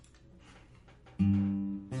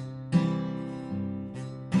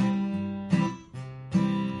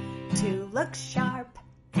To look sharp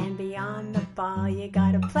and be on the ball, you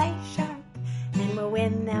gotta play sharp, and we'll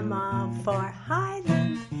win them all. For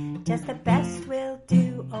Highland, just the best we'll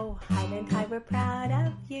do. Oh, Highland High, we're proud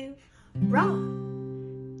of you. Raw.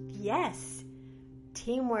 Yes.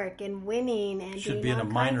 Teamwork and winning and should doing be in all a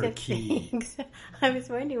minor kinds of key. things. I was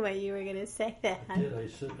wondering what you were going to say that. I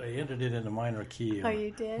did. I entered it in a minor key. Oh, you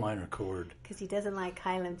did? Minor chord. Because he doesn't like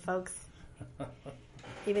Highland folks.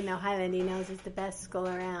 Even though Highland, he knows, is the best school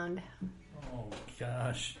around. Oh,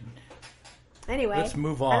 gosh. Anyway. Let's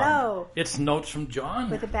move on. Hello. It's Notes from John.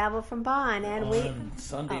 With a babble from Bon. And on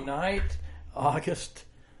Sunday night, August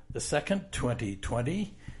the 2nd,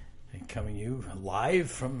 2020. And coming you live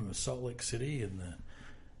from Salt Lake City in the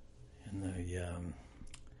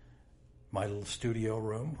my little studio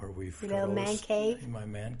room where we've your little man cave. My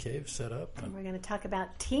man cave set up. And we're going to talk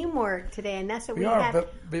about teamwork today, and that's what we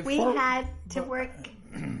had to work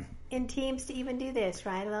in teams to even do this,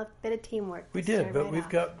 right? A little bit of teamwork. We did, but we've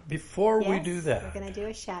got before we do that. We're going to do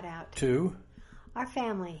a shout out to our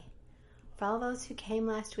family. For all those who came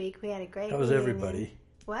last week, we had a great. That was reunion. Everybody.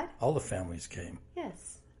 What? All the families came.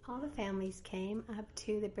 Yes, all the families came up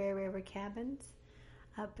to the Bear River Cabins.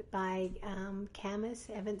 Up by Camas,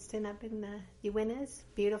 Evanston, up in the Uintas.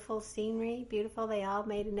 Beautiful scenery, beautiful. They all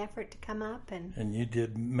made an effort to come up. And you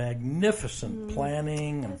did magnificent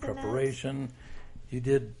planning and preparation. You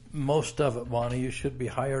did most of it, Bonnie. You should be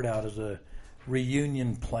hired out as a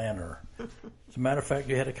reunion planner. As a matter of fact,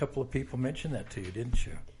 you had a couple of people mention that to you, didn't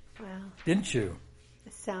you? Well. Didn't you?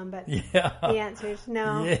 Some, but yeah. The answer is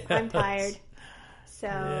no. Yes. I'm tired. So,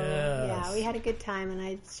 yes. Yeah, we had a good time, and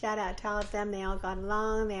I shout out to all of them. They all got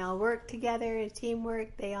along. They all worked together,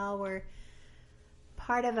 teamwork. They all were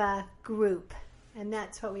part of a group, and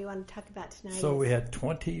that's what we want to talk about tonight. So we had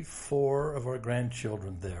 24 of our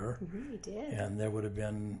grandchildren there. Mm-hmm, we did. And there would have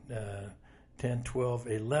been 10, 12,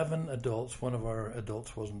 11 adults. One of our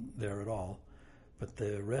adults wasn't there at all, but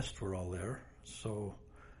the rest were all there. So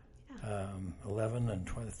 11 and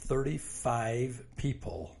 20, 35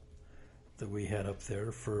 people that we had up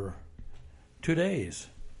there for 2 days.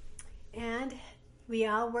 And we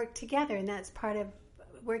all worked together, and that's part of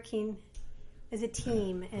working as a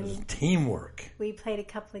team. And it was teamwork. We played a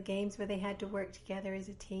couple of games where they had to work together as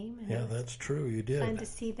a team. And yeah, that's true. You did. Fun to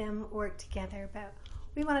see them work together. But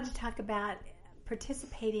we wanted to talk about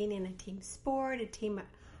participating in a team sport, a team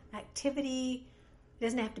activity. It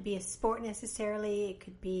doesn't have to be a sport necessarily. It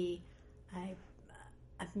could be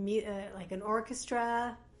like an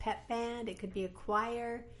orchestra, pep band. It could be a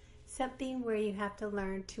choir, something where you have to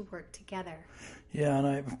learn to work together. Yeah,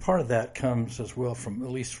 and part of that comes as well from, at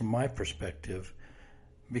least from my perspective,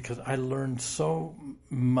 because I learned so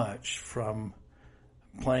much from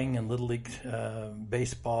playing in Little League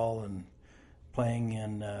baseball and playing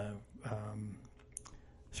in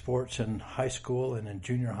sports in high school and in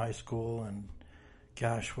junior high school, and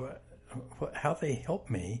gosh, how they helped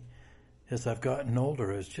me as I've gotten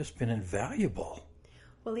older has just been invaluable.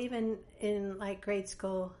 Well, even in like grade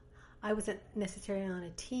school, I wasn't necessarily on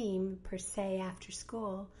a team per se after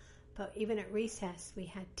school, but even at recess we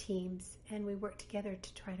had teams and we worked together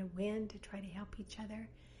to try to win, to try to help each other.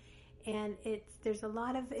 And there's a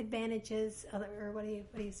lot of advantages, or what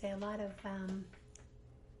do you say? A lot of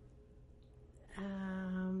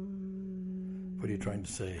what are you trying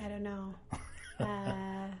to say? I don't know.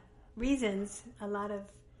 Reasons, a lot of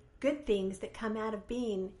good things that come out of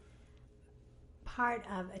being part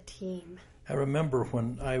of a team. I remember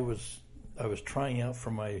when I was trying out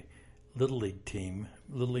for my Little League team,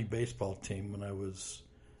 Little League baseball team, when I was,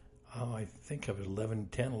 I think I was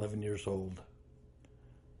 11 years old.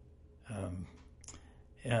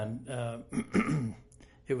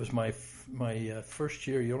 It was my first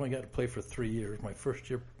year. You only got to play for 3 years. My first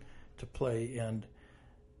year to play, and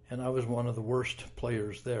I was one of the worst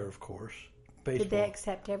players there, of course. Baseball. Did they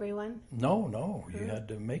accept everyone? No. You had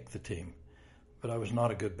to make the team. But I was not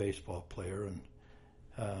a good baseball player,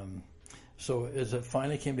 and so as it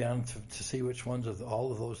finally came down to see which ones of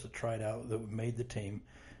all of those that tried out that made the team,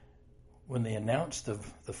 when they announced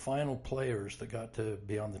the final players that got to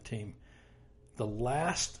be on the team, the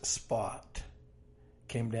last spot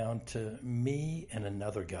came down to me and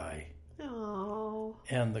another guy. Oh.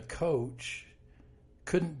 And the coach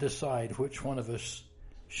couldn't decide which one of us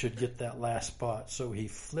should get that last spot, so he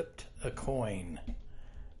flipped a coin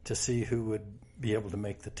to see who would be able to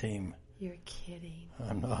make the team. You're kidding.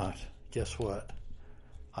 I'm not. Guess what?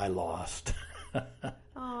 I lost. Oh,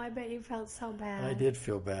 I bet you felt so bad. I did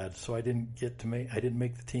feel bad, so I didn't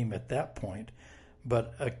make the team at that point.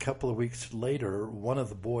 But a couple of weeks later, one of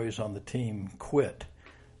the boys on the team quit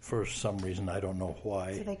for some reason. I don't know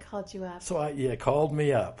why. So they called you up. So called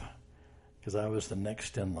me up because I was the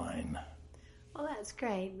next in line. Well, that's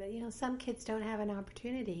great. But, some kids don't have an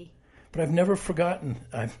opportunity. But I've never forgotten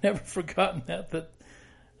that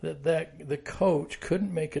the coach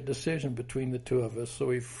couldn't make a decision between the two of us,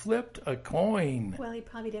 so he flipped a coin. Well, he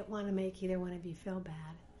probably didn't want to make either one of you feel bad.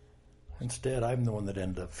 Instead, I'm the one that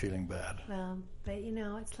ended up feeling bad. Well, but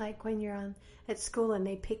it's like when you're at school and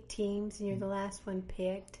they pick teams and you're the last one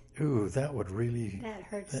picked. Ooh, that would really... That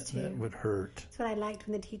hurts too. That would hurt. That's what I liked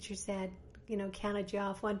when the teacher said, counted you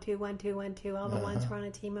off, 1, 2, 1, 2, 1, 2. All the ones were on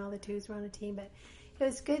a team, all the twos were on a team. But it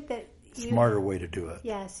was good that Smarter way to do it.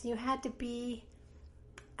 Yes, you had to be...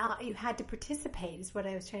 you had to participate is what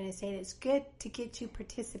I was trying to say. And it's good to get you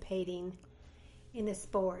participating in the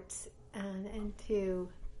sports and to...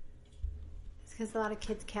 Because a lot of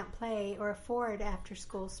kids can't play or afford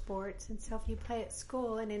after-school sports. And so if you play at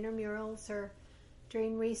school in intramurals or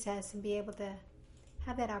during recess and be able to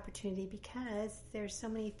have that opportunity, because there's so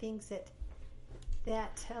many things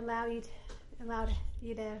that allow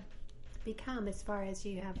you to become, as far as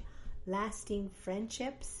you have lasting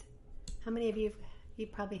friendships. How many of you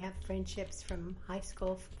probably have friendships from high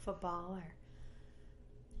school football, or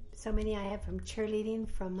so many I have from cheerleading,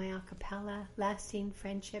 from my a cappella, lasting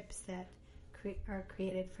friendships that are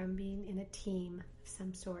created from being in a team of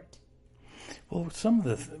some sort. Well,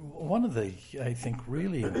 one of the I think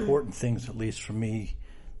really important things, at least for me,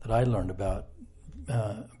 that I learned about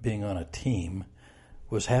being on a team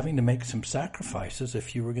was having to make some sacrifices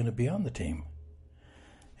if you were going to be on the team,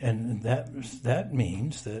 and that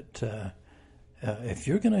means that if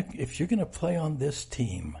you're gonna play on this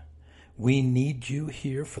team, we need you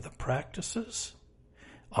here for the practices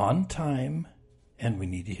on time. And we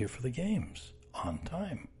need you here for the games on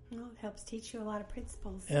time. Well, it helps teach you a lot of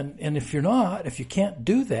principles. And if you can't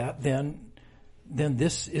do that, then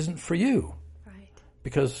this isn't for you. Right.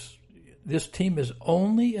 Because this team is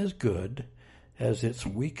only as good as its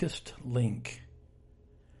weakest link.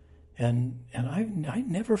 And I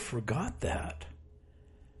never forgot that.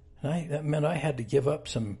 And that meant I had to give up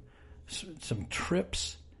some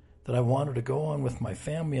trips that I wanted to go on with my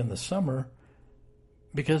family in the summer,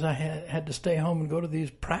 because I had to stay home and go to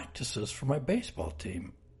these practices for my baseball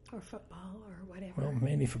team. Or football or whatever. Well,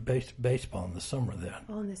 mainly for baseball in the summer then.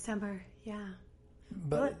 Oh, in the summer, yeah.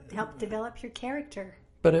 But it helped develop your character.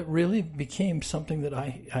 But it really became something that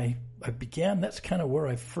I began, that's kind of where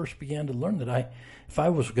I first began to learn that if I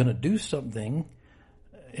was going to do something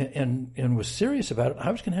and was serious about it,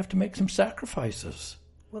 I was going to have to make some sacrifices.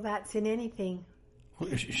 Well, that's in anything.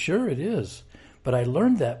 Well, sure it is. But I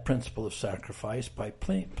learned that principle of sacrifice by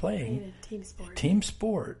playing a team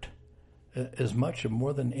sport as much or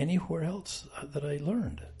more than anywhere else that I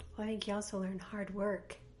learned it. Well, I think you also learned hard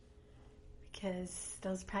work, because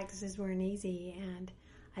those practices weren't easy. And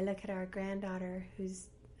I look at our granddaughter who's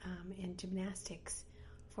in gymnastics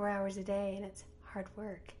 4 hours a day, and it's hard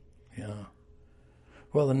work. Yeah.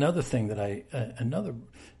 Well, another thing another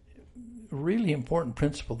really important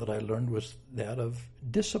principle that I learned was that of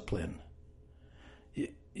discipline.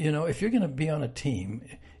 If you're going to be on a team,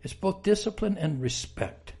 it's both discipline and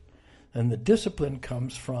respect. And the discipline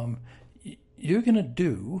comes from you're going to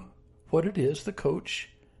do what it is the coach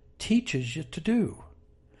teaches you to do.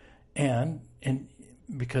 And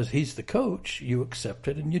because he's the coach, you accept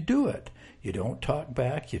it and you do it. You don't talk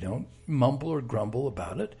back. You don't mumble or grumble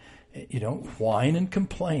about it. You don't whine and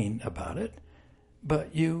complain about it.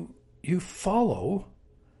 But you follow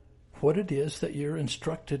what it is that you're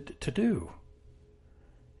instructed to do.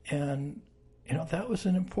 And, that was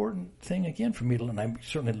an important thing, again, for me to learn. I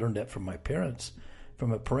certainly learned that from my parents,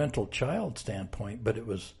 from a parental-child standpoint, but it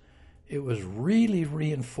was really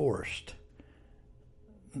reinforced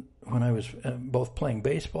when I was both playing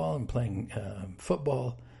baseball and playing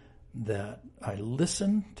football, that I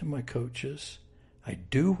listen to my coaches, I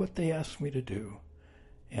do what they ask me to do,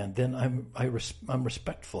 and then I'm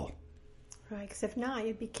respectful. Right, because if not,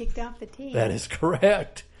 you'd be kicked off the team. That is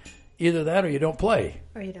correct. Either that or you don't play.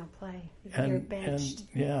 Or you don't play. You're benched.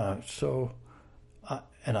 So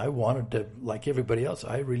I wanted to, like everybody else,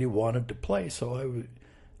 I really wanted to play. So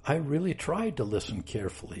I really tried to listen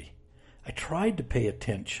carefully. I tried to pay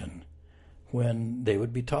attention when they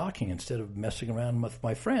would be talking instead of messing around with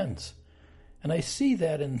my friends. And I see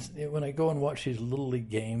that when I go and watch these Little League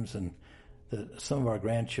games and some of our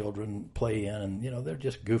grandchildren play in, and they're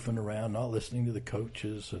just goofing around, not listening to the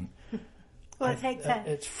coaches, and well,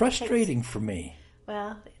 it's frustrating for me.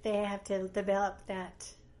 Well, they have to develop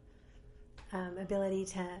that ability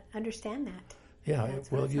to understand that. Yeah,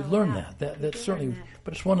 That's well, what it's you all learn about. That's You certainly, learn that.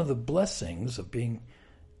 but it's one of the blessings of being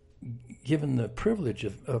given the privilege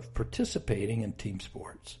of participating in team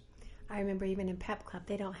sports. I remember even in Pep Club,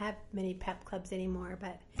 they don't have many Pep Clubs anymore,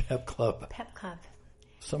 but Pep Club. Pep Club.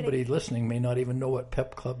 Somebody listening may not even know what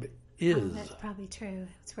Pep Club is. Oh, that's probably true.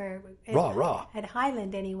 It's where Rah. at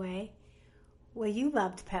Highland anyway. Well, you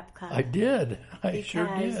loved Pep Club. I did. I sure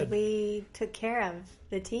because did. we took care of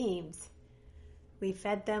the teams. We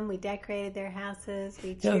fed them. We decorated their houses.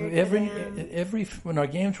 We cheered for them. Every when our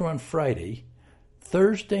games were on Friday,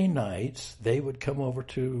 Thursday nights they would come over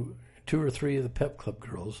to 2 or 3 of the Pep Club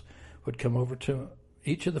girls would come over to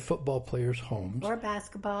each of the football players' homes. Or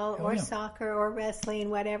basketball, or soccer, or wrestling,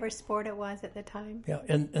 whatever sport it was at the time. Yeah,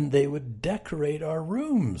 and they would decorate our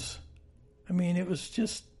rooms. I mean, it was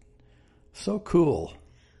just so cool.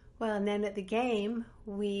 Well, and then at the game,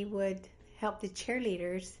 we would help the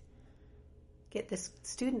cheerleaders get the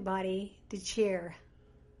student body to cheer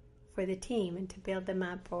for the team and to build them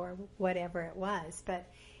up or whatever it was. But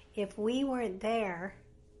if we weren't there,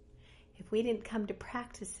 if we didn't come to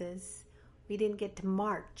practices, we didn't get to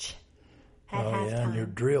march at halftime. Yeah, and your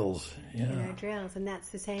drills. Yeah. And our drills. And that's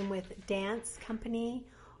the same with dance company,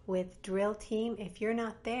 with drill team. If you're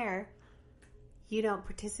not there, you don't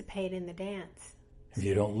participate in the dance. If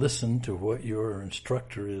you don't listen to what your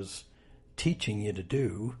instructor is teaching you to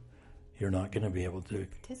do, you're not going to be able to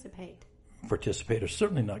participate, or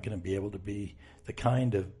certainly not going to be able to be the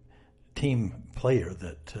kind of team player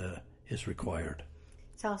that is required.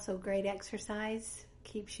 It's also great exercise,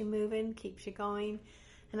 keeps you moving, keeps you going,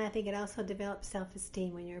 and I think it also develops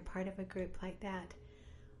self-esteem when you're a part of a group like that.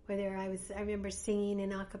 I remember singing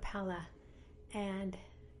in a cappella, and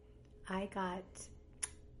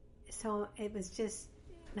it was just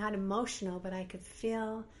not emotional, but I could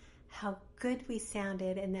feel how good we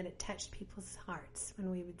sounded and that it touched people's hearts when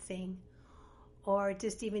we would sing. Or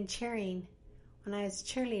just even cheering. When I was a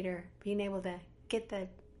cheerleader, being able to get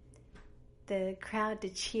the crowd to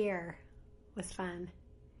cheer was fun.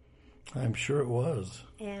 I'm sure it was.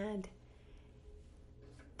 And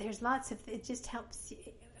there's it just helps.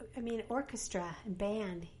 I mean, orchestra and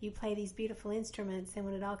band, you play these beautiful instruments, and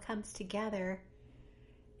when it all comes together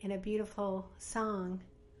in a beautiful song,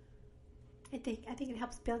 I think it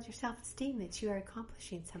helps build your self-esteem that you are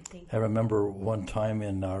accomplishing something. I remember one time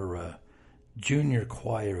in our junior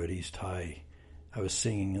choir at East High, I was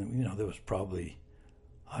singing, and there was probably,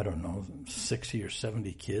 60 or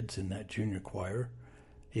 70 kids in that junior choir,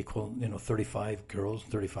 equal, 35 girls,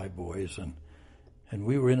 35 boys, and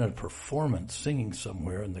we were in a performance singing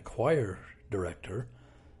somewhere, and the choir director,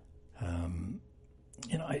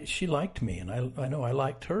 she liked me, and I know I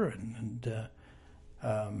liked her,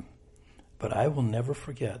 but I will never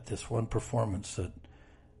forget this one performance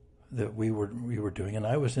that we were doing, and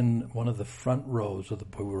I was in one of the front rows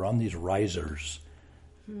we were on these risers,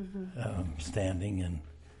 standing,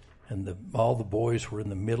 and all the boys were in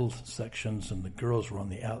the middle sections, and the girls were on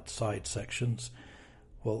the outside sections.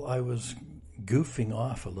 Well, I was goofing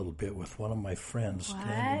off a little bit with one of my friends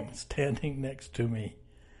standing next to me.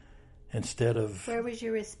 Instead of where was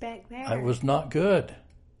your respect there? I was not good.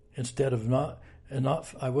 Instead of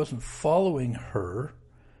I wasn't following her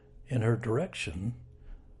in her direction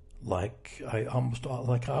like I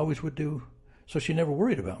always would do. So she never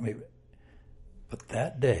worried about me. But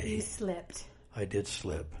that day you slipped. I did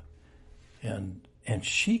slip. And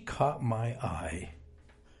she caught my eye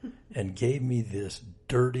and gave me this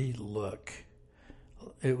dirty look.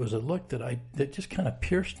 It was a look that just kind of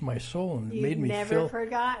pierced my soul and made me feel. You've never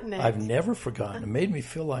forgotten it. I've never forgotten it. It made me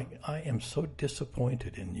feel like I am so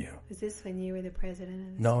disappointed in you. Was this when you were the president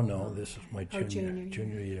of the No, school? this is my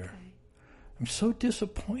junior year. Okay. I'm so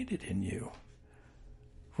disappointed in you,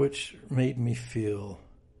 which made me feel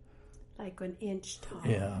like an inch tall.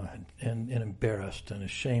 Yeah, and embarrassed and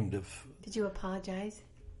ashamed of. Did you apologize?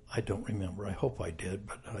 I don't remember. I hope I did,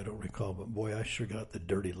 but I don't recall. But boy, I sure got the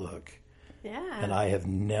dirty look. Yeah. And I have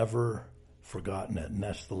never forgotten it. And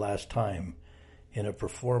that's the last time in a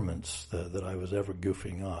performance that I was ever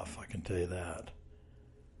goofing off. I can tell you that.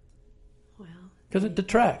 Well. Because it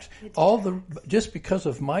detracts. Just because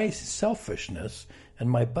of my selfishness and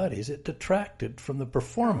my buddies, it detracted from the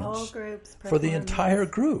performance. The whole group's performance. For the entire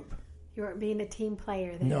group. You weren't being a team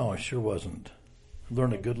player then. No, I sure wasn't.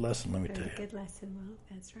 Learned a good lesson, let me tell you. A good lesson. Well,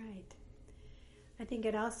 that's right. I think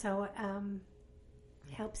it also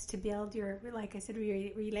helps to build your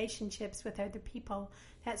relationships with other people.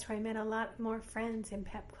 That's where I met a lot more friends in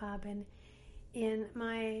Pep Club and in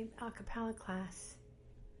my a cappella class.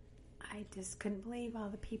 I just couldn't believe all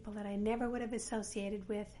the people that I never would have associated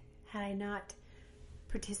with had I not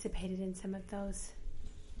participated in some of those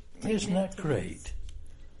Isn't that great?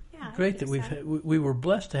 Yeah, Great that we were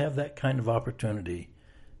blessed to have that kind of opportunity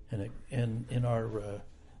in our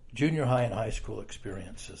junior high and high school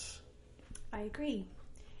experiences. I agree.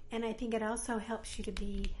 And I think it also helps you to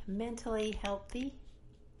be mentally healthy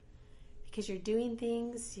because you're doing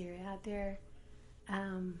things, you're out there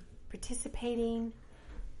participating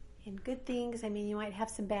in good things. I mean, you might have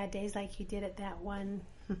some bad days like you did at that one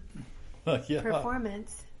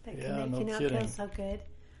performance that can make you not feel so good.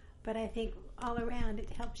 But I think all around it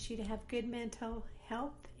helps you to have good mental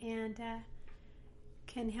health and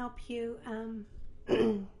can help you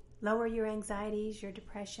lower your anxieties, your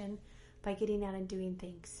depression by getting out and doing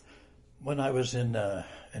things. When I was in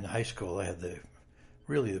high school, I had the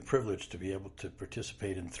privilege to be able to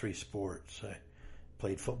participate in 3 sports. I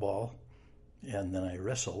played football, and then I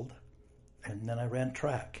wrestled, and then I ran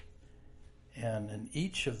track. And in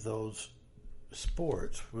each of those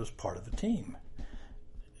sports was part of the team.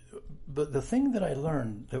 But the thing that I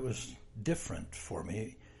learned that was different for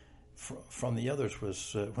me from the others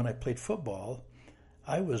was when I played football,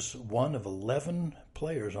 I was one of 11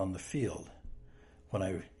 players on the field. When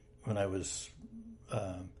I was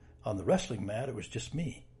on the wrestling mat, it was just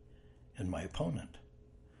me and my opponent.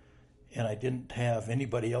 And I didn't have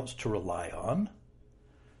anybody else to rely on.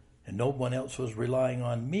 And no one else was relying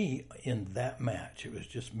on me in that match. It was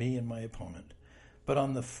just me and my opponent. But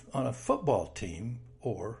on a football team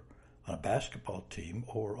or on a basketball team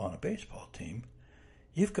or on a baseball team,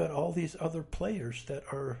 you've got all these other players that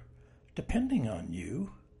are depending on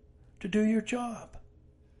you to do your job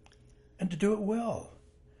and to do it well.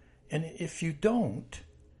 And if you don't,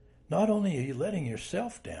 not only are you letting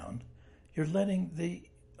yourself down, you're letting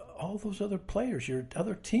all those other players, your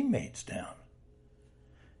other teammates down.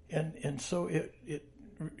 And so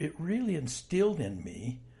it really instilled in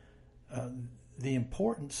me the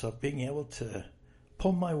importance of being able to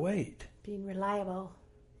pull my weight. Being reliable.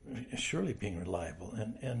 Surely being reliable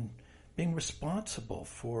and being responsible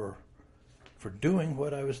for doing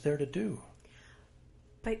what I was there to do.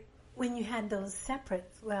 But when you had those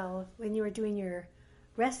when you were doing your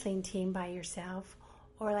wrestling team by yourself,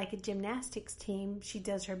 or like a gymnastics team, she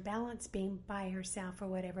does her balance beam by herself or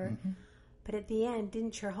whatever. Mm-hmm. But at the end,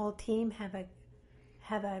 didn't your whole team have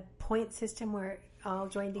a point system where it all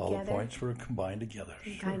joined together? All the points were combined together.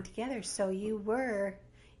 Together. So you were,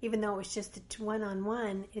 even though it was just a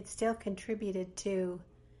one-on-one, it still contributed to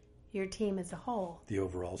your team as a whole. The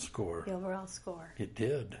overall score. It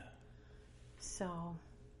did. So.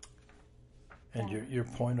 And your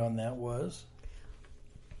point on that was?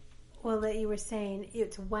 Well, that you were saying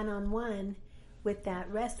it's one-on-one with that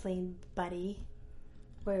wrestling buddy,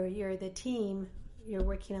 where you're the team, you're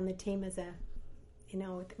working on the team as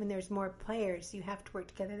when there's more players, you have to work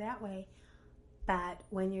together that way. But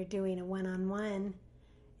when you're doing a one-on-one,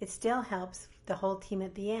 it still helps the whole team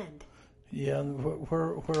at the end. Yeah,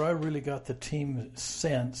 where I really got the team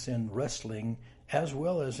sense in wrestling as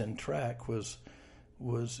well as in track was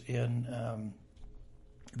in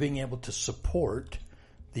being able to support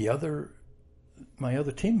my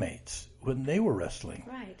other teammates when they were wrestling,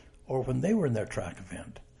 right, or when they were in their track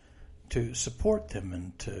event, to support them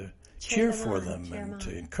and to cheer for them and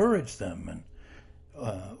to encourage them, and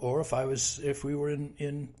or if we were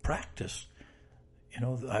in practice,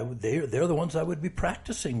 they're the ones I would be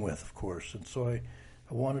practicing with, of course, and so I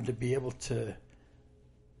wanted to be able to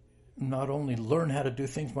not only learn how to do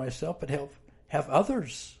things myself, but have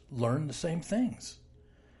others learn the same things.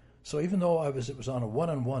 So even though it was on a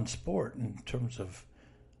one-on-one sport in terms of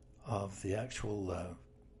the actual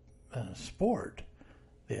sport,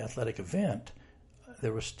 the athletic event,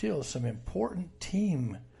 there were still some important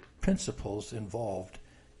team principles involved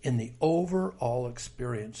in the overall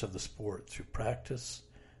experience of the sport, through practice,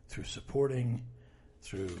 through supporting,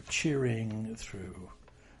 through cheering,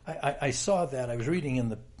 I saw that. I was reading in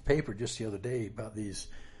the paper just the other day about these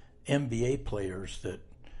NBA players that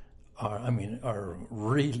are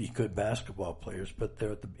really good basketball players, but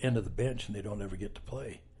they're at the end of the bench and they don't ever get to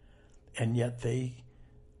play. And yet they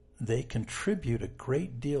contribute a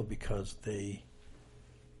great deal because they're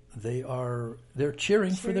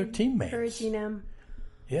cheering for their teammates, encouraging them.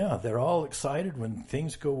 Yeah, they're all excited when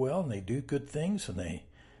things go well and they do good things,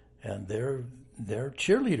 and they're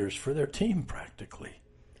cheerleaders for their team practically.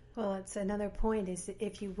 Well, it's another point is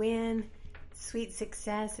if you win, sweet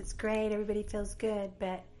success, it's great, everybody feels good,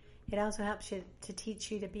 but it also helps you to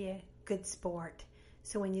teach you to be a good sport.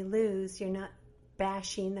 So when you lose, you're not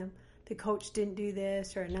bashing them. The coach didn't do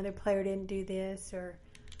this, or another player didn't do this, or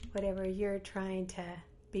whatever. You're trying to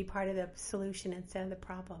be part of the solution instead of the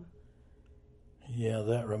problem. Yeah,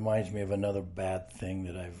 that reminds me of another bad thing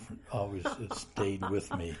that it stayed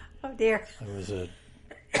with me. Oh dear. I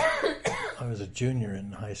was a junior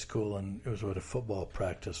in high school, and it was at a football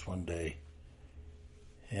practice one day,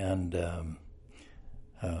 and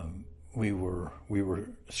we were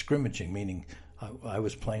scrimmaging, meaning I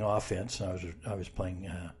was playing offense, and I was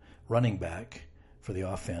playing running back for the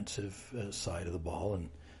offensive side of the ball, and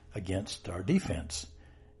against our defense,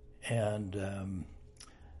 and the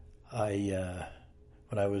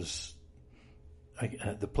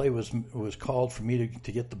play was called for me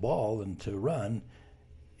to get the ball and to run,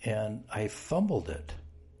 and I fumbled it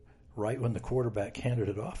right when the quarterback handed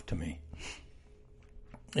it off to me.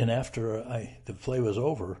 And after the play was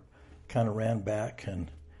over, kind of ran back, and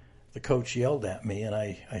the coach yelled at me, and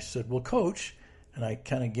I said, "Well, Coach," and I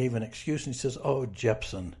kind of gave an excuse, and he says, "Oh,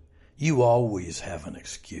 Jepson, you always have an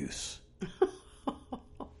excuse."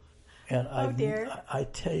 And I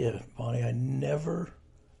tell you, Bonnie, I've never,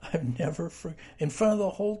 in front of the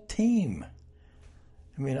whole team.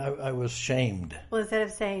 I mean, I was shamed. Well, instead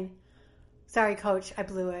of saying, "Sorry, Coach, I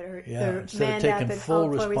blew it," or instead of taking full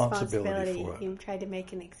responsibility for it, you tried to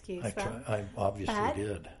make an excuse. I obviously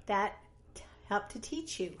did. That helped to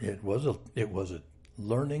teach you. It was a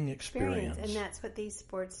learning experience, and that's what these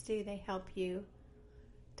sports do. They help you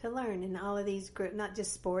to learn in all of these group, not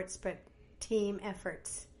just sports, but team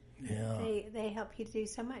efforts. Yeah, they help you to do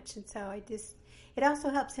so much, and so it also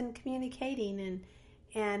helps in communicating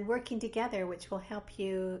and working together, which will help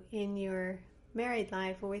you in your married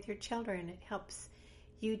life or with your children. It helps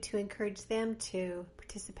you to encourage them to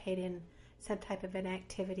participate in some type of an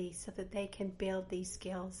activity so that they can build these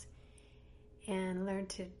skills and learn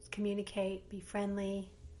to communicate, be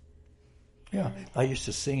friendly. Yeah, I used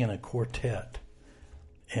to sing in a quartet,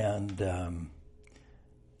 and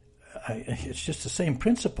it's just the same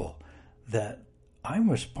principle that I'm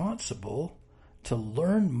responsible to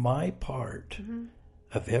learn my part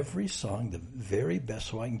of every song the very best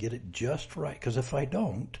so I can get it just right. Because if I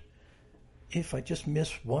don't, if I just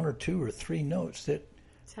miss one or two or three notes, that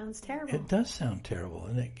sounds terrible. It does sound terrible,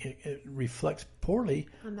 and it reflects poorly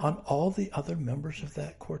on all the other members of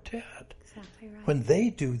that quartet. Exactly right. When they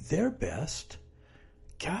do their best,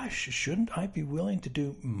 gosh, shouldn't I be willing to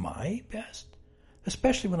do my best?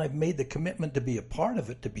 Especially when I've made the commitment to be a part of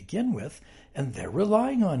it to begin with, and they're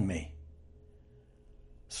relying on me.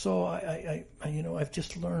 So I've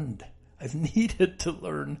just learned. I've needed to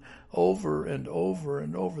learn over and over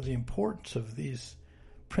and over the importance of these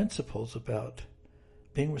principles about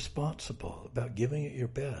being responsible, about giving it your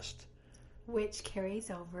best. Which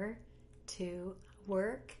carries over to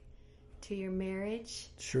work, to your marriage.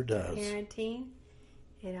 Sure does. Parenting.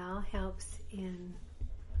 It all helps in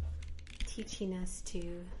teaching us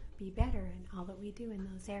to be better in all that we do in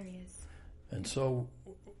those areas. And so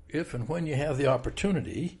if and when you have the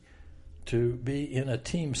opportunity to be in a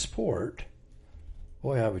team sport,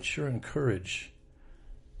 boy, I would sure encourage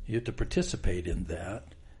you to participate in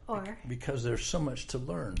that. Because there's so much to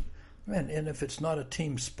learn. And if it's not a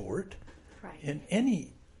team sport, right. In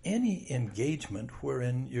any engagement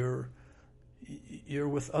wherein you're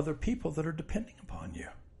with other people that are depending upon you.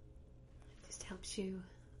 It just helps you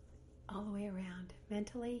all the way around,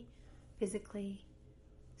 mentally, physically,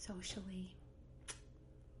 socially.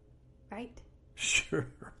 Right? Sure.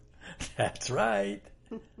 That's right.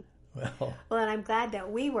 Well, and I'm glad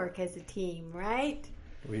that we work as a team, right?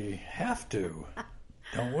 We have to.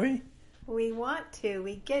 Don't we? We want to.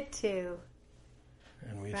 We get to.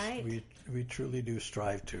 And right? we truly do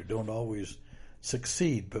strive to. Don't always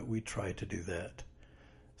succeed, but we try to do that.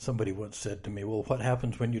 Somebody once said to me, "Well, what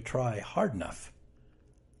happens when you try hard enough?"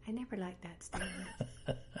 I never liked that statement.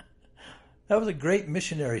 That was a great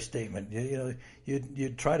missionary statement.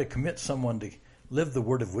 You'd try to commit someone to live the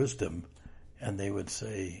word of wisdom, and they would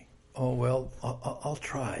say, "Oh, well, I'll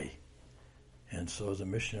try." And so as a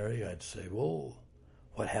missionary, I'd say, "Well,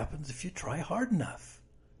 what happens if you try hard enough?"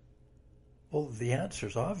 Well, the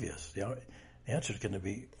answer's obvious. The answer's going to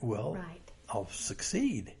be, well, right. I'll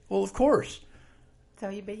succeed. Well, of course.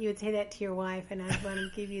 But you would say that to your wife, and I'd want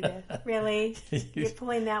to give you the, really? You're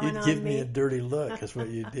pulling that one on me? You'd give me a dirty look, is what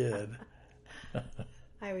you did.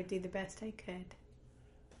 I would do the best I could.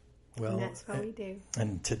 Well, and that's what we do.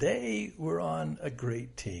 And today we're on a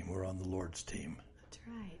great team. We're on the Lord's team. That's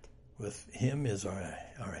right. With Him as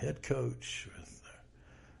our head coach, with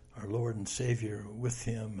our Lord and Savior with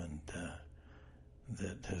Him, and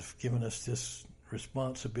that has given us this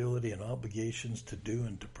responsibility and obligations to do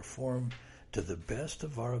and to perform to the best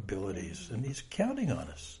of our abilities. And He's counting on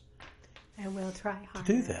us. And we'll try hard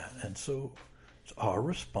to do that. And so it's our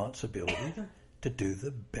responsibility to do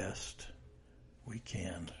the best we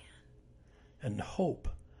can. and hope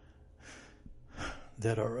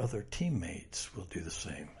that our other teammates will do the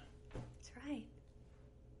same. That's right.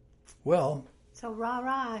 Well, so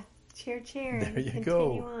rah, cheer, there you continue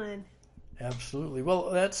go. on. Absolutely. Well,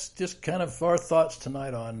 that's just kind of our thoughts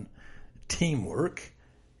tonight on teamwork,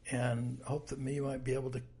 and hope that you might be able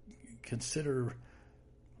to consider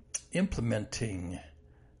implementing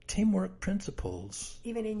teamwork principles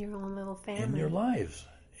even in your own little family, in your lives.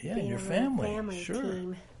 Yeah, being in your a little family. Sure.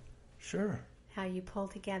 team. Sure. How you pull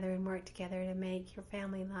together and work together to make your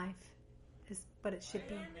family life is what it should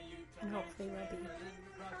be, and hopefully will be.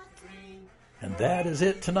 And that is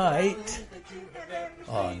it tonight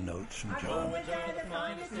on Notes from John.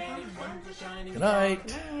 Good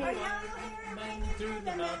night. Through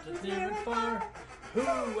the mountains near and far. Who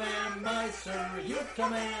am I, sir? Utah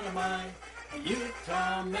man am I.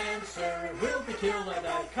 Utah man, sir, will be killed I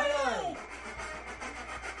die. Kai!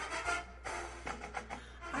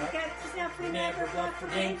 I got yourself, We never bluff or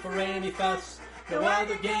game for any fuss. No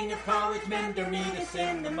other gang of college men don't need us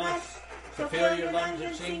in the muss. So fill your lungs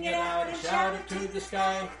and sing it out and shout it to the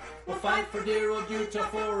sky. We'll fight for dear old Utah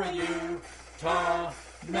for a Utah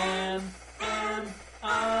man am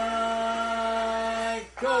I.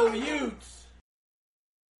 Go Utes!